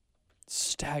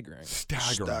 Staggering.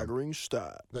 Staggering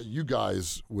stat. that you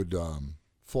guys would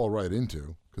fall right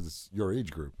into because it's your age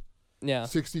group. Yeah.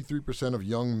 63% of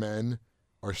young men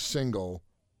are single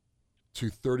to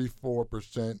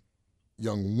 34%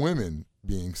 young women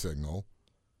being single.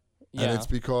 And Yeah. it's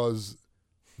because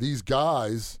these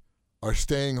guys are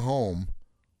staying home,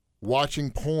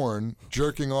 watching porn,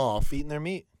 jerking off, Beating their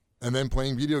meat. and then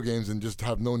playing video games and just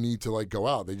have no need to like go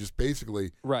out. They just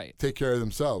basically Right. take care of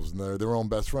themselves and they're their own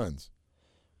best friends.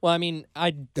 Well, I mean,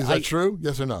 Is that true?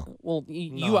 Yes or no? Well, No,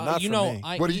 you not you for know, me.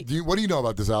 I What do you know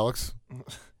about this, Alex?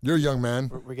 You're a young man.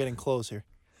 We're getting close here.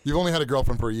 You've only had a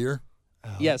girlfriend for a year.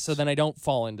 yeah. So then I don't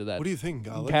fall into that What do you think,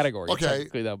 Alex? category. Okay.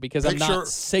 Technically, though, because I'm Picture- not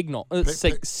single.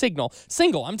 pic-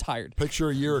 Single. I'm tired.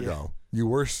 Picture a year ago. You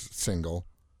were single.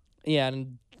 Yeah,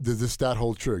 and Does this stat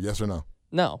hold true? Yes or no?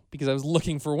 no, because I was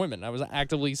looking for women. I was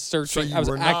actively searching. you I was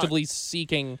were not- actively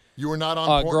seeking You were not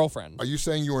on a Porn- girlfriend. Are you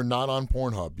saying you were not on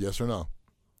Pornhub? Yes or no?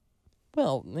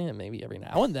 Well, yeah, maybe every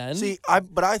now and then. See, I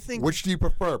think Which do you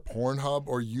prefer, Pornhub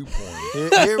or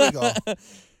YouPorn? here we go.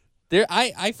 there,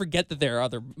 I forget that there are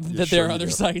other sure you other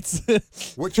do. sites.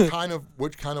 which kind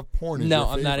of porn is No, your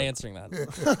I'm not favorite? answering that.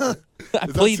 I Is that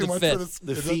plead too the much for fifth. this-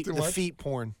 The is that feet, too the much? feet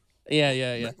porn.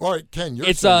 Yeah. All right, Ken, you're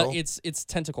It's single. it's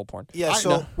tentacle porn. Yeah. I So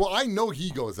know. Well, I know he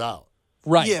goes out.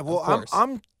 Right. yeah. Well, of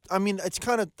course. I mean, it's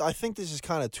kind of. I think this is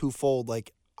kind of twofold.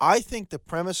 Like, I think the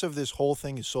premise of this whole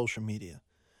thing is social media.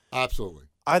 Absolutely.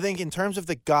 I think in terms of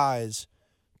the guys,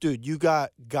 dude, you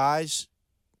got guys.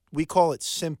 We call it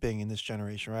simping in this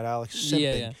generation, right, Alex?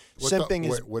 Simping. Yeah. Simping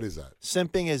is What is that?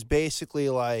 simping is basically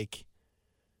like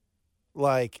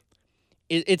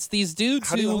It's these dudes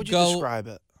how who would you go. describe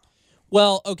it?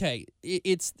 Well, okay,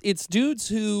 it's dudes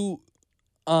who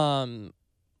have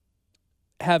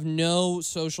no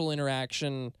social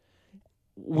interaction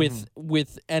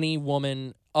with any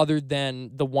woman other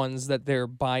than the ones that they're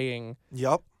buying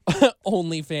Yup.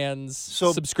 OnlyFans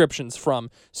So- subscriptions from.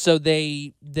 So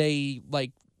they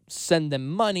like send them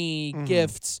money,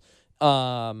 gifts,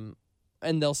 and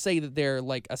they'll say that they're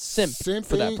like a simp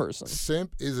for that person.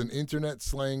 Simp is an internet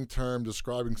slang term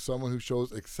describing someone who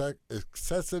shows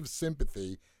excessive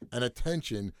sympathy and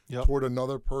attention toward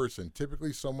another person,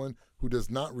 typically someone who does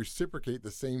not reciprocate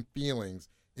the same feelings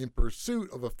in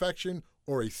pursuit of affection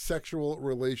or a sexual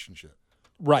relationship.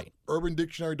 Right. Urban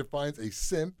Dictionary defines a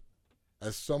simp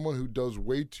as someone who does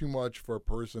way too much for a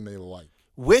person they like.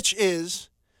 Which is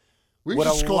what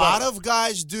a lot of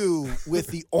guys do with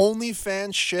the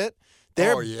OnlyFans shit.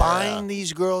 They're buying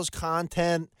these girls'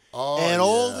 content and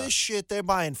all this shit. They're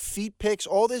buying feet pics,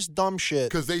 all this dumb shit.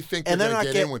 Because they think they're going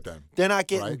to get in with them. They're not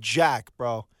getting jack,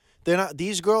 bro. They're not.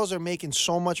 These girls are making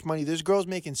so much money. There's girls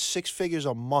making 6 figures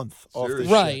a month off this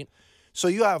shit. So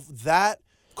you have that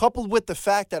coupled with the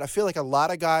fact that I feel like a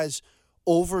lot of guys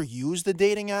overuse the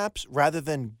dating apps rather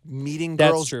than meeting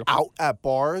girls out at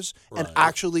bars and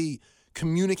actually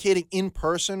communicating in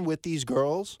person with these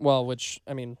girls. Well, which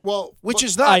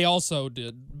is not. I also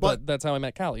did, but that's how I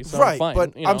met Callie. So right, I'm fine.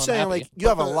 but I'm saying happy. like you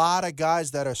have a lot of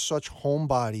guys that are such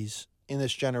homebodies in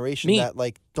this generation that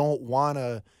like don't want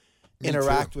to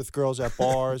interact with girls at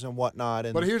bars and whatnot.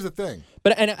 And but here's the thing.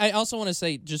 And I also want to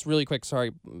say just really quick.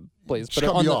 Sorry, please. But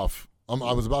cut me off.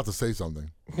 I was about to say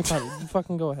something. Fine, you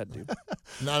fucking go ahead, dude.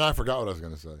 No, I forgot what I was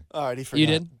going to say. All right, he forgot. You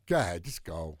did? Go ahead, just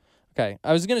go. Okay,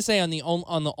 I was gonna say on the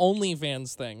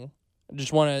OnlyFans thing, I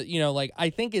just want to I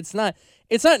think it's not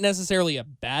necessarily a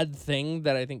bad thing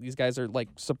that I think these guys are like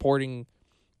supporting,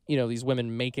 these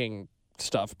women making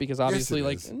stuff because obviously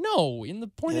no, in the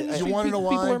porn industry, you want to know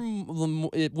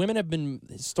why? Women have been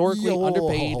historically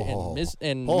underpaid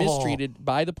and mistreated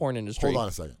by the porn industry. Hold on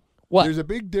a second. What? There's a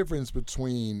big difference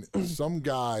between some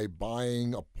guy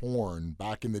buying a porn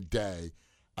back in the day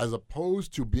as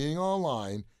opposed to being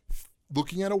online,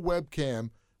 looking at a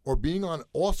webcam, or being on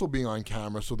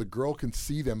camera so the girl can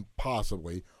see them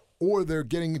possibly, or they're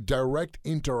getting direct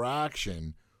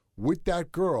interaction with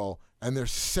that girl and they're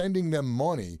sending them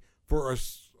money for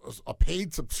a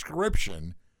paid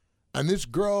subscription. And this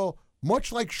girl,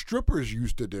 much like strippers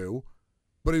used to do,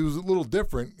 but it was a little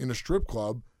different in a strip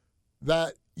club,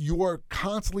 that you are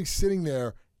constantly sitting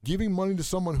there giving money to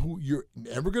someone who you're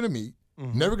never going to meet,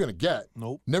 never going to get,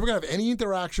 never going to have any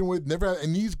interaction with,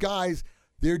 and these guys,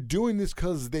 they're doing this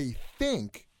because they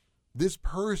think this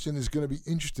person is going to be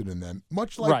interested in them,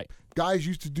 much like guys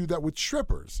used to do that with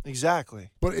strippers. Exactly.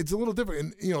 But it's a little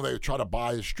different. And, they try to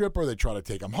buy a stripper, they try to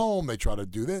take them home, they try to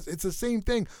do this. It's the same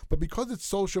thing, but because it's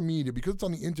social media, because it's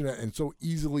on the internet and so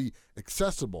easily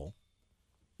accessible,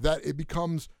 that it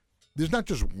becomes, there's not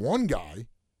just one guy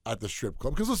at the strip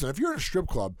club. Because listen, if you're in a strip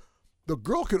club, the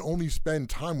girl can only spend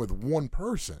time with one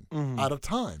person at a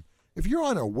time. If you're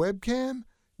on a webcam,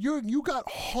 you got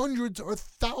hundreds or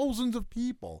thousands of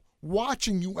people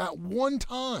watching you at one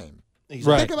time.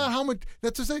 Exactly. Think about how much,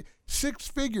 that's to say 6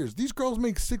 figures. These girls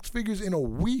make 6 figures in a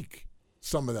week,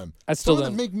 some of them. Some of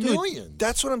them make millions.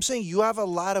 That's what I'm saying. You have a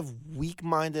lot of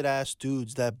weak-minded ass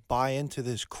dudes that buy into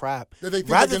this crap They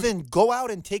rather than go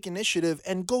out and take initiative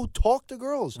and go talk to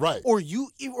girls. Right. Or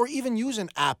even use an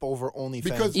app over OnlyFans.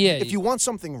 Because if you want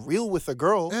something real with a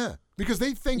girl. Yeah. Because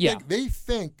they think they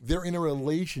think they're in a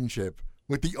relationship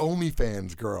with the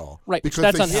OnlyFans girl. Right. Because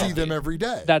that's they unhealthy. see them every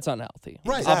day. That's unhealthy.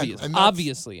 Right.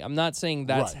 Obviously. I'm not saying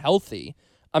that's healthy.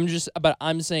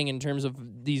 I'm saying in terms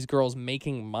of these girls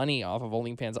making money off of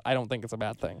OnlyFans, I don't think it's a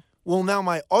bad thing. Well, now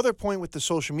my other point with the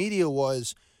social media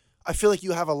was I feel like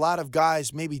you have a lot of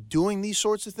guys maybe doing these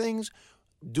sorts of things,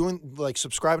 doing like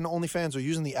subscribing to OnlyFans or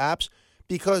using the apps,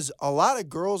 because a lot of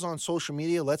girls on social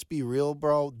media, let's be real,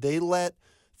 bro, they let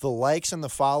the likes and the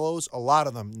follows, a lot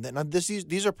of them. Now,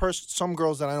 these are some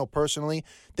girls that I know personally.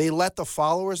 They let the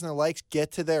followers and the likes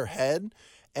get to their head,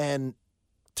 and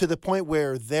to the point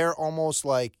where they're almost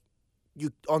like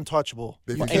untouchable.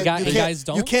 Guys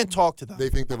don't. You can't talk to them. They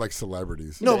think they're like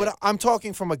celebrities. No, but I'm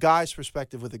talking from a guy's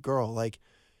perspective with a girl. Like,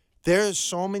 there's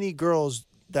so many girls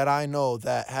that I know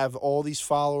that have all these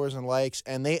followers and likes,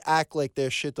 and they act like their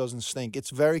shit doesn't stink. It's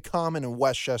very common in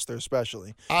Westchester,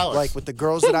 especially. Alex. Like with the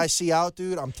girls that I see out,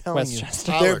 dude, I'm telling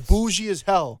Westchester. you, they're Alex. bougie as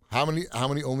hell. How many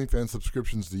OnlyFans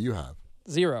subscriptions do you have?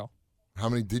 0. How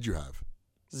many did you have?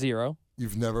 0. You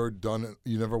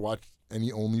never watched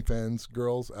any OnlyFans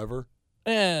girls ever?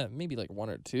 Maybe like 1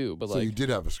 or 2, but so like you did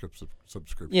have a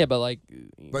subscription. Yeah, but like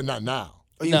But not now.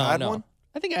 Oh, you no, had no. one?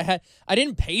 I think I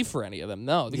didn't pay for any of them,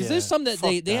 no. Because there's some that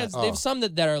they have some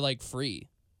that are like free.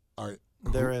 All right.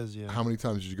 There is, yeah. How many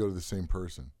times did you go to the same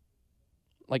person?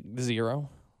 Like 0.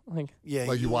 Like Yeah,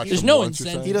 Like you watch there's them no once, you're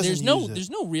incentive. saying? He doesn't use it. There's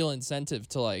no real incentive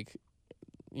to like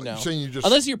You know, You're saying you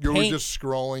unless were paying, just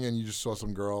scrolling and you just saw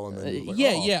some girl and then you were like,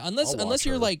 yeah, oh, yeah. I'll Unless watch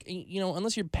you're her. like,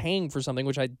 unless you're paying for something,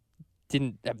 which I've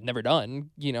never done,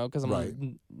 because Right.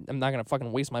 I'm not gonna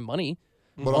fucking waste my money.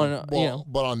 But on,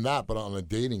 but on a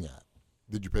dating app,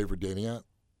 did you pay for a dating app?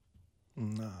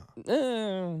 No.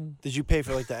 Did you pay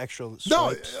for like the extra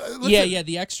swipes? No. Yeah,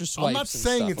 the extra swipes. I'm not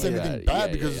saying and it's stuff like anything that. bad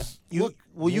Yeah, because yeah. look,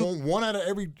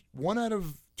 one out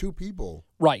of two people.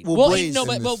 Right. Well, Well, Blaze no,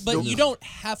 in this- but you don't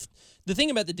have. The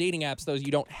thing about the dating apps, though, is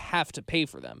you don't have to pay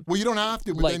for them. Well, you don't have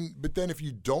to, but Like- then if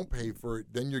you don't pay for it,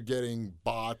 then you're getting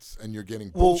bots and you're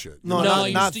getting Well, bullshit. no, No,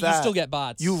 not you that. still get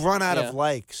bots. You run out Yeah. of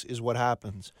likes is what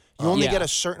happens. You only Yeah. get a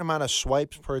certain amount of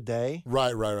swipes per day.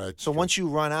 Right. So once you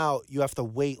run out, you have to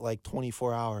wait like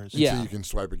 24 hours. Yeah. Until you can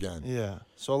swipe again. Yeah.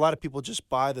 So a lot of people just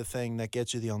buy the thing that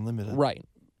gets you the unlimited. Right.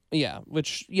 Yeah.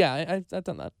 Which, I've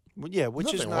done that. Well, yeah, which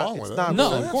Nothing is not. wrong It's with it. not.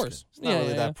 No, really, of course. It's not Yeah, really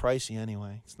yeah, that pricey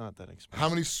anyway. It's not that expensive. How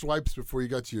many swipes before you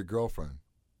got to your girlfriend?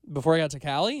 Before I got to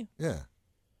Cali, Yeah.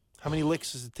 How many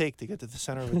licks does it take to get to the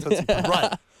center of a Tootsie Pop?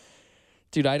 Right.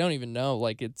 dude, I don't even know.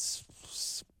 Like, it's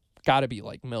got to be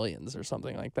like millions or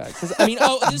something like that. Because I mean,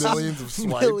 this is Millions of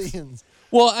swipes. Millions.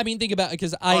 well. I mean, think about it.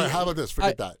 Because All right, how about this?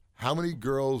 Forget that. How many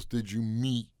girls did you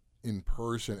meet in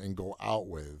person and go out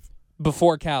with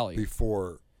before Cali,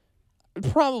 before?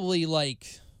 probably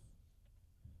like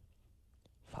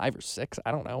 5 or 6.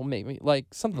 I don't know, maybe like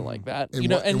something like that.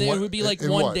 In And what- it would be like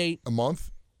in one what? date, A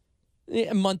month?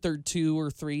 a month or 2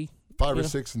 or 3. 5 or Yeah.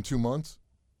 6 in 2 months?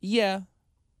 Yeah.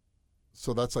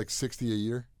 So that's like 60 a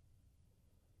year?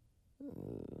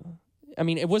 I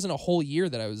mean, it wasn't a whole year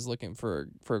that I was looking for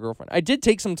a girlfriend. I did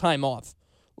take some time off,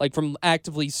 like from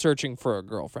actively searching for a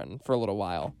girlfriend for a little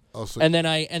while, Oh, so, and then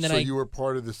so you were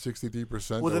part of the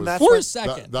 63%? Well, then that that's was, for when- a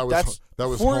second. that was that's-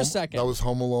 for a home, second. That was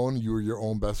Home Alone. You were your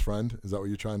own best friend. Is that what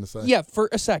you're trying to say? Yeah, for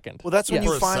a second. Well, that's when Yeah.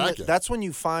 For you a find. second. That's when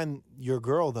you find your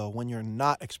girl though, when you're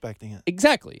not expecting it.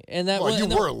 Exactly, and that. Well, you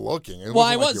and that- were looking. It Well,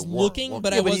 I wasn't like was you weren't looking,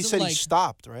 but Yeah, I but he wasn't said like. he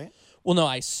stopped, right? Well, no,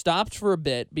 I stopped for a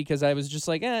bit because I was just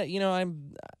like, I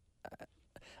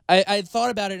thought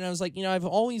about it and I was like, I've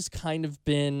always kind of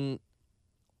been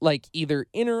like either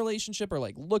in a relationship or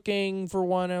like looking for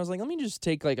one. I was like, let me just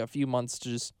take like a few months to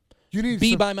just You need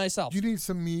be some, by myself. You need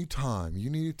some me time. You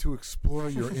needed to explore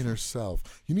your inner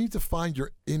self. You need to find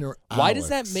your inner Why does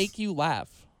that Alex. make you laugh?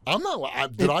 I'm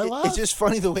not. Did I laugh? It's just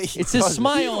funny the way he It's does his it.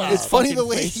 smile on It's his funny fucking the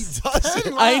way face. he does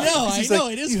it. I know, He's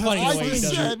it is funny I the way he just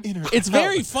does said- it. It's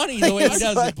very funny the way he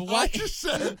does it, but I why? just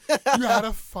said you had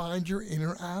to find your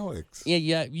inner Alex.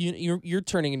 Yeah, you're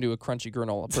turning into a crunchy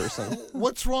granola person.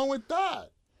 What's wrong with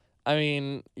that? I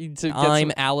mean,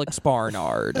 I'm Alex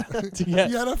Barnard. You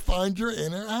had to find your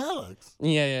inner Alex.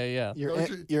 Yeah. Your Don't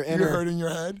in- you, your you inner. heard in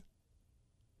your head?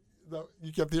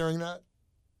 You kept hearing that?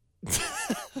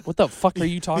 What the fuck are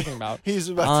you talking about? He's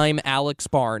about. I'm Alex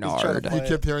trying to Barnard. play You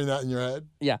kept hearing that in your head?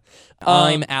 Yeah. Um,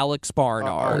 I'm Alex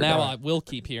Barnard. Now I will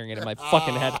keep hearing it in my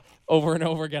fucking head over and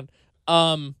over again.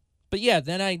 But yeah,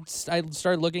 then I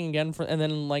started looking again and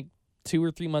then like 2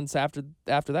 or 3 months after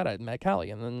that I met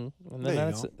Callie and then There you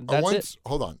that's go. it.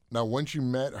 Hold on. Now, once you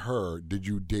met her, did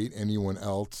you date anyone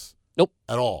else? Nope.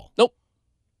 At all? Nope.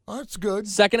 Oh, that's good.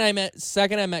 Second I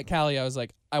met Callie, I was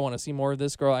like, I want to see more of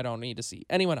this girl. I don't need to see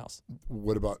anyone else.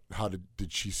 What about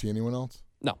did she see anyone else?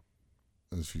 No.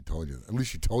 Unless she told you. At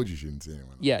least she told you she didn't see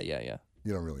anyone else. Yeah.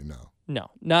 You don't really know. No,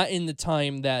 not in the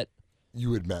time that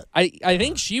You had met. I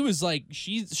think she was like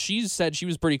she said she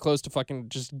was pretty close to fucking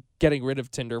just getting rid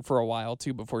of Tinder for a while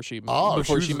too before she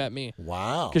was- met me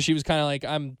Wow. because she was kind of like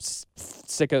I'm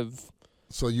sick of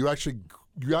So you actually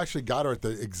got her at the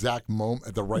exact moment,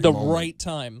 at the right the moment. right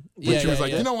time. When she was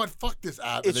like, yeah. you know what, fuck this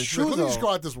app. It's and then she's true, like, let me just though.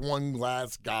 go out this one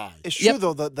last guy. It's true Yep.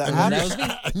 though. The and, that apps. was me.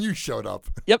 and you showed up.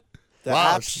 Yep. The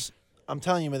Wow. apps. I'm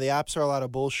telling you, man, the apps are a lot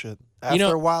of bullshit. After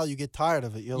know- a while, you get tired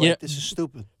of it. You're You like, know- this is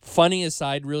stupid. Funny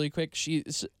aside, really quick.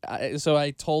 So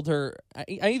I told her. I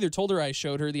either told her I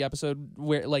showed her the episode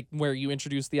where you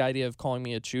introduced the idea of calling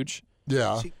me a chooch,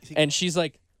 Yeah. See, and she's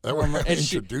like. That Oh my- was and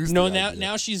she- introduced no, the idea.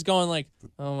 now she's going like,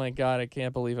 oh my god, I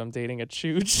can't believe I'm dating a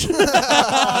chooch.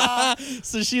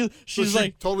 so she's So she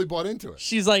like, totally bought into it.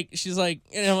 she's like,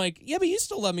 and I'm like, yeah, but you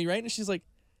still love me, right? And she's like,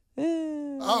 like,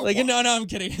 well- no, I'm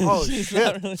kidding. Oh, She's shit.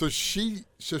 not really-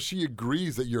 So she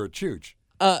agrees that you're a chooch.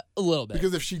 a little bit.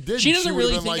 Because if she didn't, She doesn't would've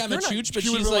really been think like, I'm a "You're not-" chooch, but she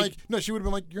would've she's been like- no, she would have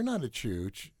been like, you're not a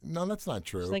chooch. No, that's not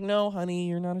true. She's like, no, honey,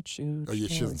 you're not a chooch. Oh yeah,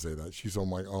 she doesn't say that. She's oh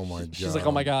my god. She's like,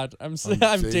 oh my god, I'm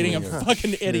I'm dating a dating a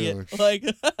fucking idiot. chooch. Like,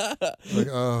 Like,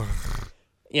 oh,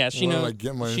 yeah, she what did knows. I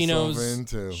get myself she knows.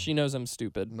 into? She knows I'm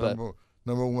stupid, but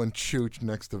Number one chooch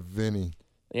next to Vinny.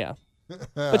 yeah.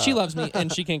 But she loves me,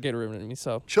 and she can't get rid of me.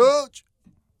 So Church.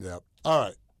 Yeah. All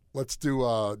right. Let's do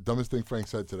dumbest thing Frank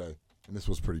said today. And this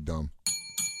was pretty dumb.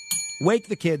 Wake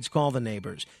the kids, call the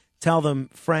neighbors. Tell them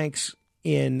Frank's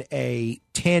in a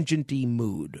tangenty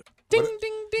mood. Ding,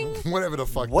 ding, ding. Whatever the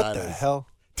fuck What that the is. hell?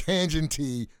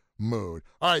 Tangenty mood.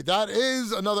 All right, that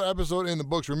is another episode in the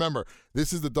books. Remember,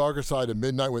 this is The Darker Side of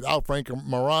Midnight without Frank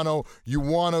Morano. You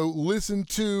want to listen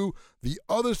to The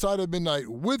Other Side of Midnight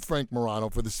with Frank Morano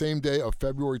for the same day of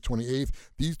February 28th.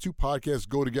 These two podcasts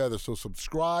go together, so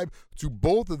subscribe to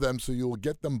both of them so you'll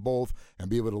get them both and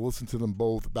be able to listen to them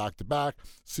both back to back,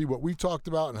 see what we talked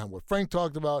about and what Frank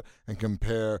talked about, and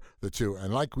compare the two.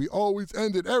 And like we always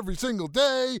end it every single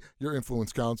day, your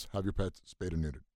influence counts. Have your pets spayed or neutered.